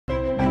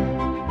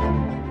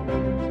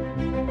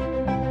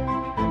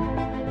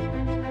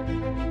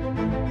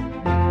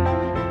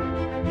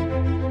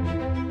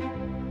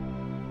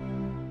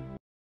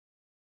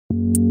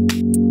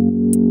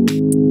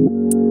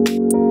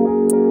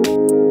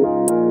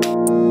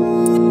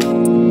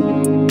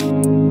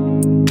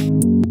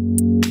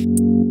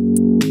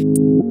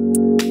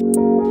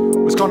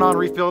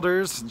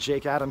Builders,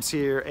 Jake Adams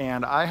here,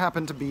 and I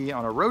happen to be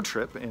on a road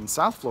trip in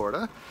South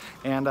Florida,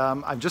 and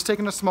I've just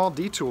taken a small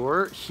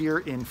detour here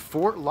in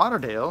Fort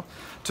Lauderdale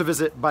to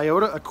visit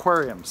Biota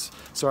Aquariums.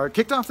 So I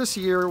kicked off this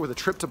year with a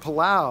trip to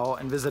Palau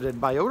and visited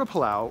Biota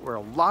Palau, where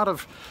a lot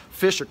of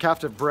fish are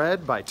captive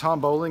bred by Tom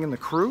Bowling and the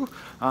crew.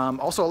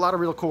 Also a lot of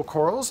real cool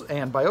corals,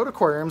 and Biota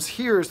Aquariums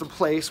here is the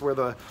place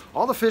where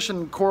all the fish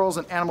and corals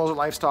and animals and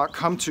livestock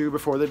come to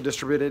before they're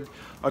distributed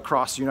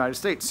across the United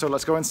States. So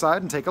let's go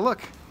inside and take a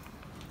look.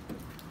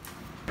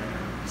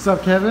 What's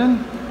up, Kevin?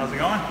 How's it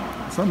going?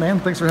 What's up, man?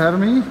 Thanks for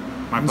having me.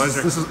 My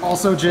pleasure. This is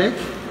also Jake.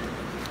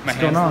 What's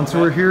going on? So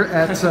we're here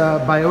at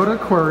Biota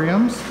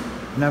Aquariums,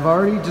 and I've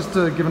already just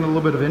given a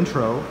little bit of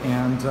intro,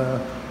 and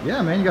yeah,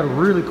 man, you got a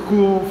really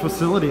cool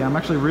facility. I'm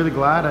actually really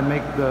glad I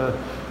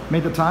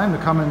made the time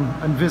to come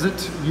and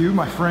visit you,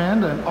 my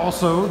friend, and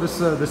also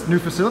this new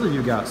facility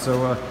you got.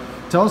 So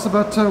tell us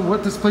about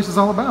what this place is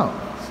all about.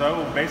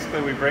 So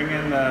basically, we bring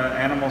in the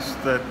animals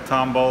that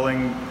Tom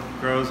Bowling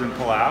grows in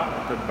Palau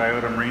at the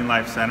Biota Marine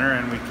Life Center,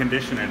 and we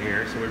condition it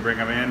here. So we bring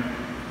them in.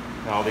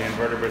 All the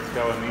invertebrates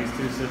go in these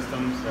two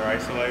systems. They're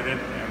isolated,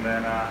 and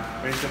then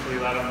basically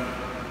let them,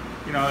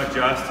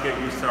 adjust, get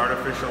used to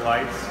artificial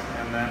lights,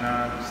 and then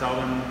sell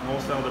them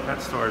wholesale to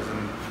pet stores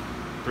in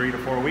 3 to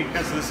 4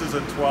 weeks. This is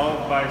a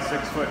 12 by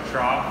 6 foot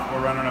trough.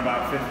 We're running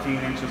about 15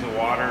 inches of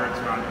water. It's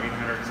around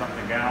 800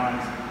 something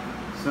gallons.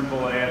 Simple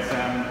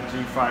ASM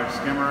G5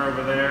 skimmer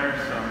over there,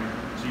 some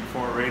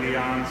G4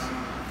 radions.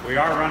 We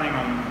are running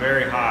them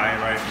very high,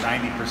 right,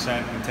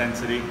 90%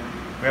 intensity.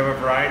 We have a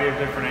variety of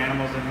different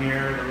animals in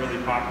here. The really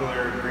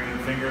popular green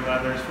finger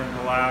leathers from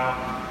Palau.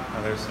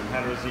 There's some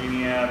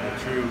heteroxenia, the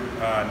true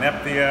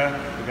Nepthia.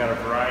 We've got a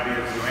variety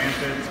of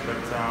zoanthids, but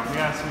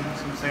yeah,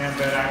 some sand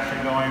bed action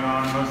going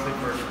on, mostly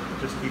for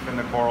just keeping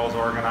the corals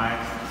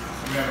organized.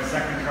 We have a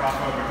second trough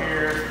over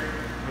here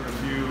with a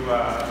few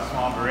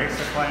small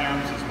Dorasa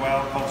clams as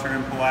well, cultured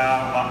in Palau,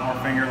 a lot more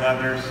finger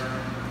leathers.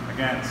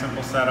 Again,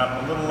 simple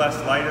setup, a little less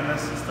light in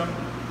this system.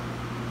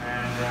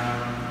 And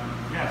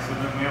yeah, so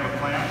then we have a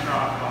clam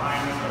trough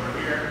behind us over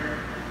here.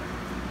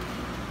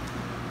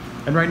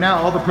 And right now,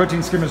 all the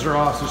protein skimmers are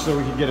off, so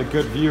we can get a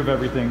good view of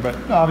everything. But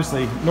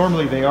obviously,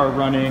 normally they are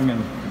running,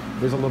 and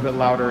there's a little bit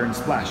louder and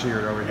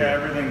splashier over here.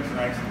 Yeah, everything's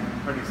nice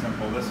and pretty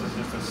simple. This is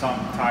just a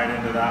sump tied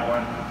into that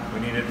one.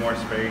 We needed more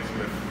space,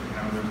 but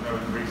there's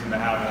no reason to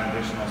have an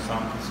additional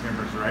sump. The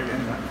skimmer's right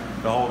in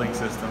the holding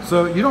system.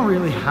 So you don't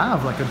really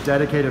have like a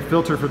dedicated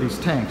filter for these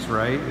tanks,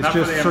 right? It's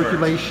just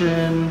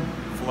circulation,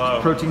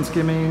 flow, protein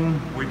skimming.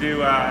 We do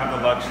have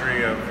the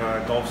luxury of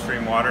Gulf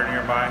Stream water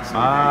nearby, so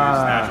we do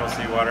use natural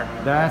seawater.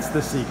 That's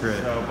the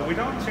secret. So, but we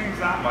don't change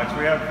that much.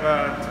 We have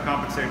to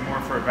compensate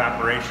more for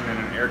evaporation in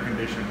an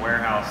air-conditioned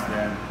warehouse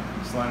than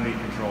salinity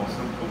control.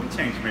 So we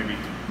change maybe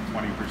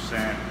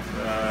 20%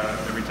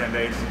 every 10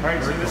 days. All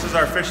right, so this is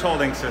our fish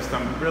holding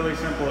system. Really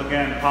simple,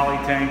 again, poly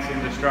tanks,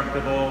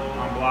 indestructible,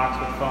 on blocks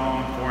with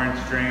foam,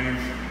 4-inch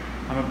drains.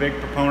 I'm a big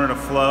proponent of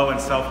flow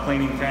and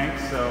self-cleaning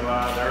tanks, so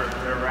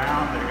they're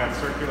round, they've got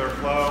circular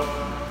flow,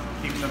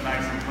 keeps them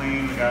nice and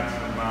clean. We got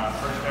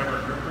some first ever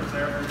groupers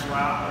there from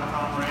Palau that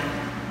Tom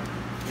raised.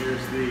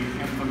 Here's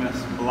the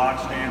infamous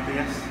blotched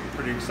Anthias.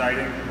 Pretty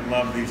exciting. I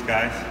love these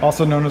guys.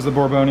 Also known as the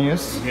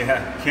Borbonius.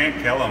 Yeah,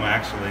 can't kill them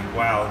actually.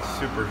 Wow, it's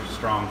super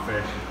strong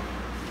fish.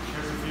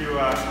 Here's a few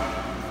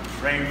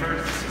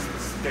rainfords. This is the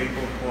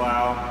staple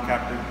Palau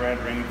captive bred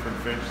rainford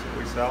fish that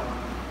we sell.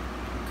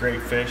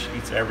 Great fish,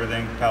 eats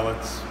everything,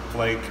 pellets,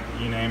 flake,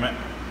 you name it.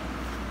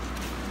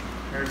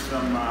 Here's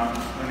some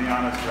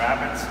Linianus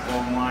rabbits,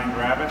 golden-lined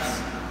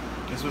rabbits.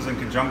 This was in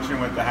conjunction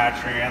with the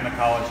hatchery and the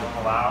College of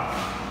Palau.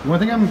 One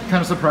thing I'm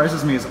kind of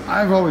surprises me is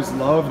I've always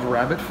loved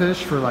rabbit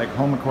fish for like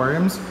home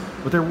aquariums,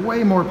 but they're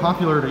way more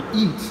popular to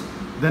eat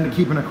than to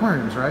keep in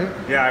aquariums, right?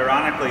 Yeah,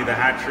 ironically, the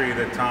hatchery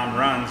that Tom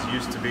runs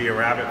used to be a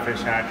rabbit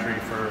fish hatchery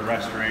for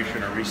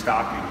restoration or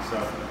restocking. So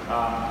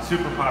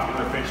super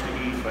popular fish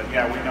to eat, but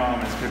yeah, we know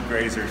them as good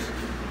grazers.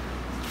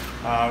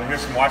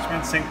 Here's some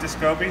Watchman Cinctus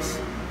gobies.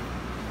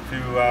 2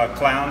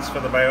 clowns for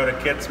the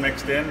Biota kits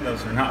mixed in.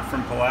 Those are not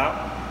from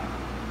Palau.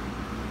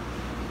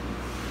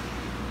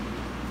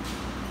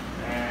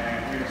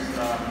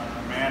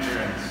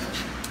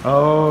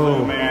 Oh,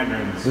 blue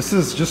mandarins. This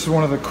is just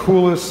one of the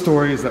coolest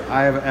stories that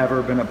I have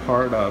ever been a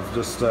part of.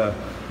 Just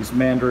these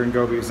mandarin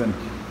gobies, and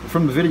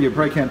from the video you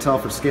probably can't tell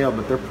for scale,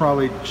 but they're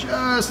probably just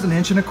 1.25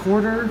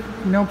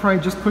 inches, probably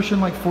just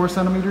pushing like 4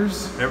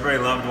 centimeters. Everybody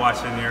loved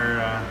watching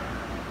your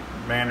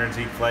mandarins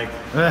eat flake.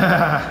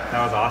 That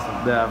was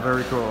awesome. Yeah,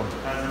 very cool.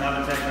 That's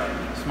another take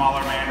of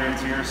smaller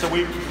mandarins here. So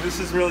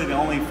this is really the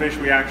only fish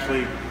we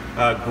actually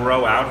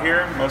grow out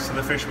here. Most of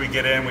the fish we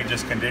get in, we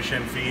just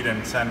condition, feed,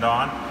 and send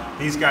on.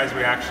 These guys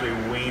we actually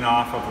wean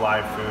off of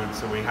live food,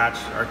 so we hatch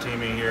our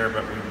teaming here,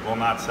 but we will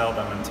not sell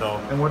them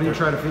until... And what do you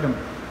try to feed them?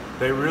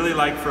 They really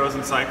like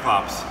frozen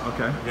cyclops.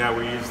 Okay. Yeah,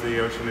 we use the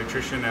Ocean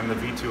Nutrition and the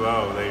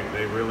V2O.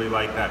 They really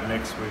like that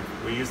mix.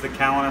 We use the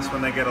Calanus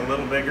when they get a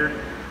little bigger,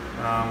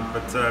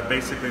 but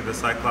basically the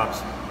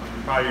cyclops,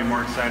 probably be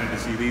more excited to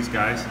see these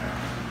guys.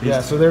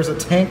 Yeah, so there's a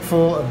tank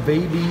full of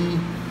baby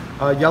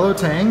yellow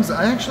tangs.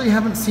 I actually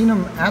haven't seen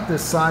them at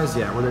this size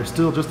yet, where they're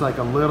still just like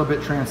a little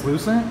bit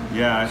translucent.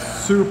 Yeah.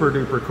 Super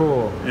duper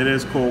cool. It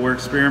is cool. We're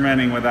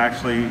experimenting with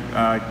actually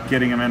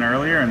getting them in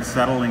earlier and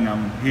settling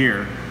them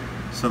here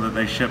so that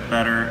they ship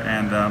better,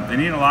 and they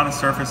need a lot of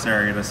surface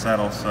area to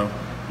settle, so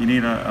you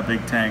need a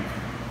big tank.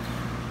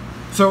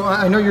 So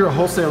I know you're a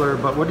wholesaler,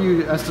 but what do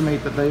you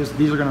estimate that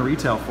these are going to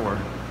retail for?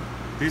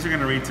 These are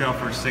going to retail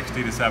for $60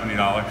 to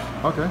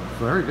 $70. Okay,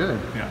 very good.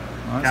 Yeah,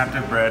 well,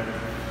 captive bred.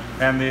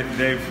 And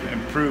they've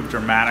improved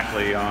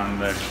dramatically on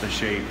the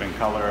shape and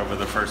color over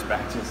the first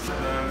batches.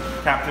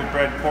 Captive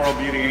bred coral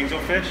beauty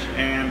angelfish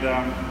and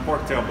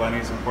pork-tail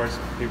bunnies, of course,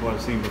 people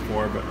have seen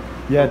before. But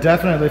yeah,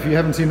 definitely. If you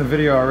haven't seen the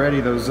video already,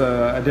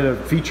 I did a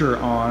feature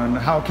on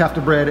how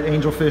captive bred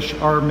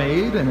angelfish are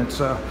made, and it's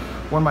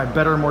one of my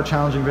better, more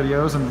challenging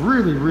videos, and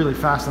really, really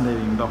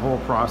fascinating, the whole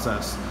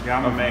process. Yeah,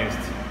 I'm amazed.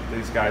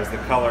 These guys, the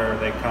color,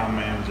 they come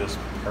in just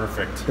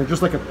perfect. They're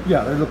just like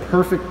they're the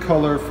perfect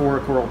color for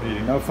a coral beauty.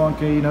 No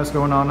funkiness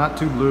going on, not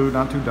too blue,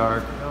 not too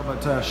dark.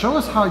 But show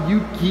us how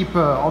you keep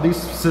all these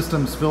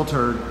systems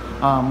filtered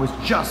with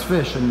just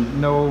fish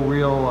and no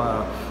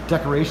real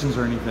decorations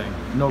or anything,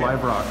 no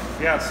live rock.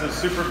 Yeah, so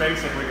super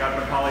basic. We got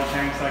the poly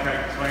tanks like I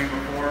explained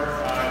before.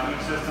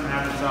 Each system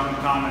has its own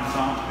common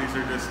sump. These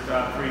are just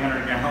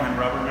 300-gallon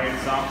Rubbermaid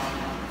sumps,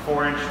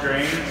 4-inch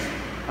drains.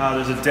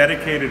 There's a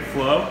dedicated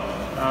flow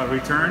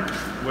return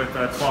with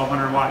a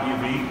 1200 watt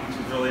UV, which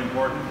is really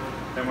important.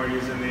 Then we're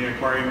using the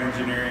aquarium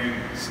engineering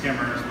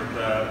skimmers with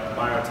the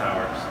bio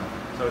towers.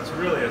 So it's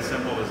really a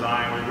simple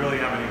design. We really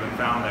haven't even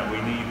found that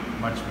we need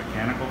much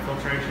mechanical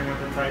filtration with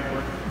the type.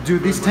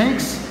 Dude, these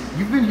tanks,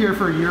 you've been here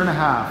for a year and a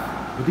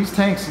half, but these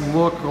tanks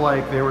look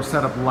like they were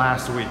set up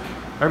last week.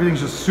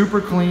 Everything's just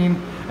super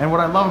clean. And what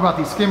I love about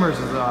these skimmers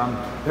is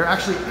they're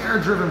actually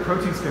air-driven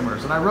protein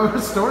skimmers. And I wrote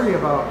a story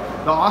about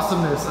the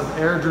awesomeness of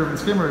air-driven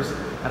skimmers.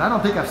 And I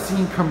don't think I've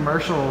seen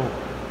commercial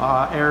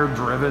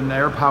air-driven,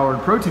 air-powered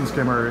protein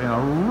skimmer in a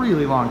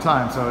really long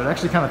time. So it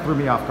actually kind of threw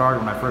me off guard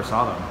when I first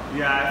saw them.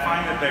 Yeah, I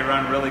find that they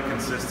run really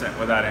consistent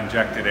with that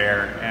injected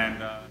air.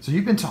 And so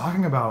you've been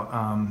talking about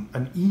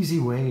an easy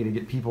way to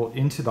get people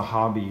into the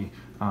hobby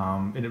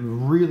in a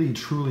really,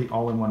 truly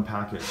all-in-one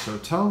package. So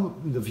tell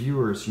the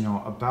viewers,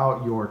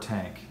 about your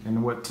tank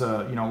and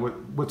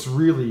what's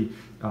really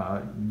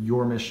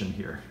your mission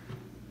here.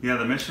 Yeah,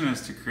 the mission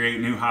is to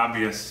create new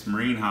hobbyists,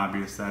 marine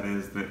hobbyists,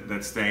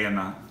 that stay in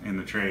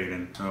the trade.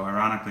 And so,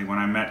 ironically, when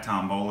I met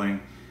Tom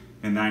Bowling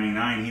in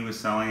 '99, he was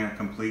selling a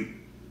complete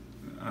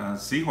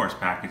seahorse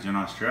package in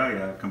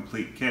Australia, a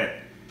complete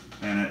kit.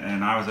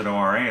 And I was at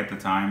ORA at the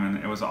time,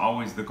 and it was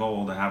always the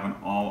goal to have an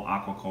all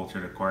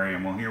aquacultured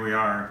aquarium. Well, here we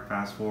are,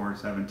 fast forward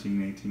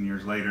 17, 18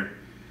 years later,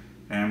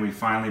 and we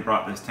finally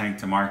brought this tank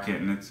to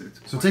market. And it's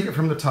so take it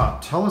from the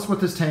top. Tell us what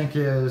this tank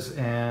is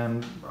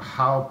and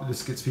how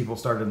this gets people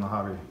started in the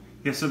hobby.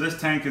 Yeah, so this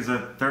tank is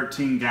a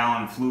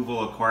 13-gallon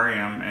fluval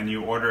aquarium, and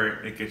you order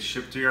it, it gets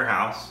shipped to your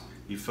house.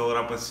 You fill it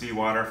up with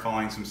seawater,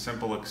 following some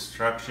simple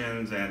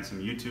instructions and some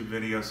YouTube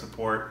video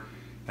support.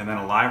 And then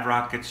a live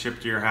rock gets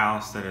shipped to your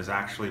house that is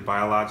actually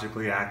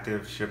biologically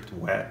active, shipped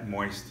wet,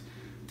 moist,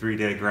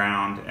 3-day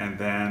ground, and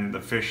then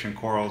the fish and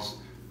corals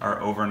are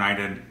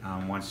overnighted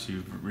once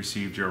you've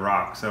received your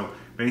rock. So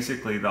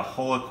basically the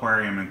whole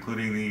aquarium,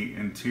 including the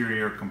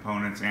interior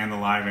components and the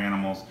live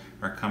animals,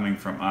 are coming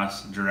from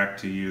us direct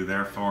to you,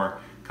 therefore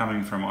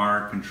coming from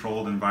our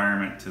controlled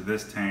environment to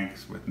this tank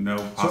with no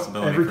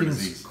possibility for disease.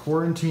 Everything's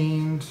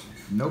quarantined,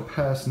 no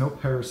pests, no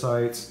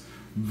parasites,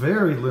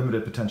 very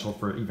limited potential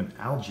for even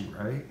algae,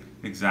 right?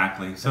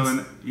 Exactly. So in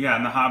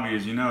the hobby,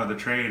 as you know, the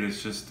trade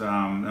is just,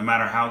 no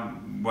matter how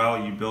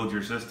well you build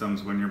your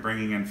systems, when you're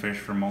bringing in fish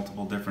from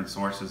multiple different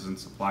sources and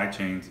supply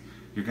chains,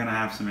 you're going to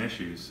have some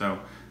issues. So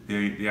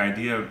the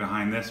idea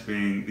behind this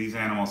being these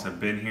animals have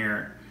been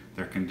here,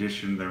 they're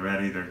conditioned, they're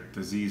ready, they're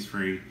disease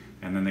free,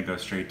 and then they go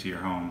straight to your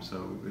home.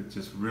 So it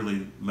just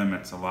really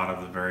limits a lot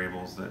of the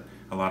variables that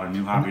a lot of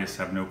new hobbyists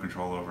have no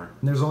control over.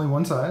 And there's only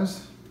one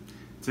size?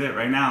 That's it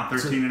right now,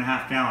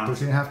 13.5 gallons.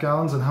 13.5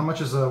 gallons, and how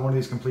much is one of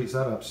these complete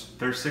setups?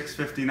 They're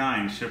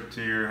 $659 shipped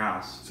to your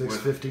house.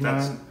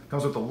 $659.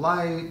 Comes with the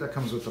light, that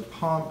comes with the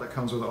pump, that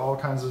comes with all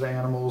kinds of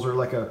animals, or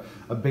like a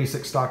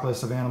basic stock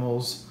list of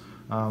animals.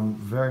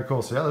 Very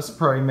cool. So yeah, this will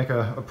probably make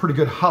a pretty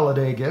good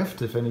holiday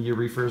gift if any of your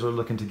reefers are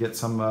looking to get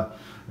some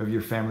of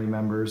your family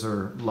members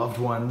or loved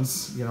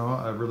ones,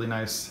 a really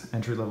nice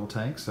entry-level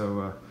tank.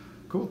 So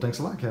cool. Thanks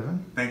a lot,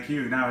 Kevin. Thank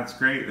you. No, it's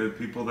great. The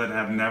people that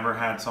have never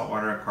had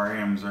saltwater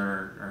aquariums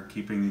are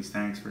keeping these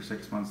tanks for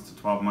 6 months to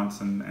 12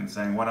 months and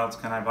saying, what else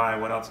can I buy?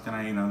 What else can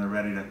I, they're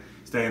ready to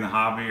stay in the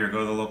hobby or go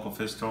to the local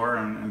fish store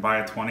and buy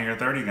a 20 or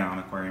 30 gallon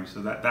aquarium.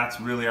 So that's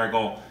really our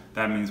goal.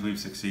 That means we've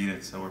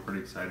succeeded. So we're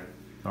pretty excited.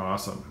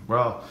 Awesome.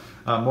 Well,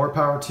 more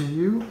power to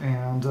you,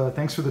 and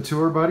thanks for the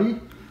tour, buddy.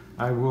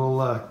 I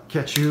will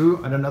catch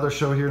you at another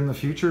show here in the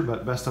future,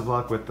 but best of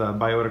luck with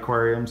Biota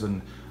Aquariums,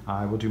 and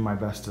I will do my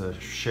best to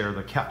share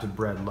the captive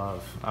bred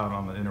love out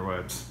on the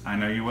interwebs. I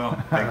know you will.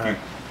 Thank you.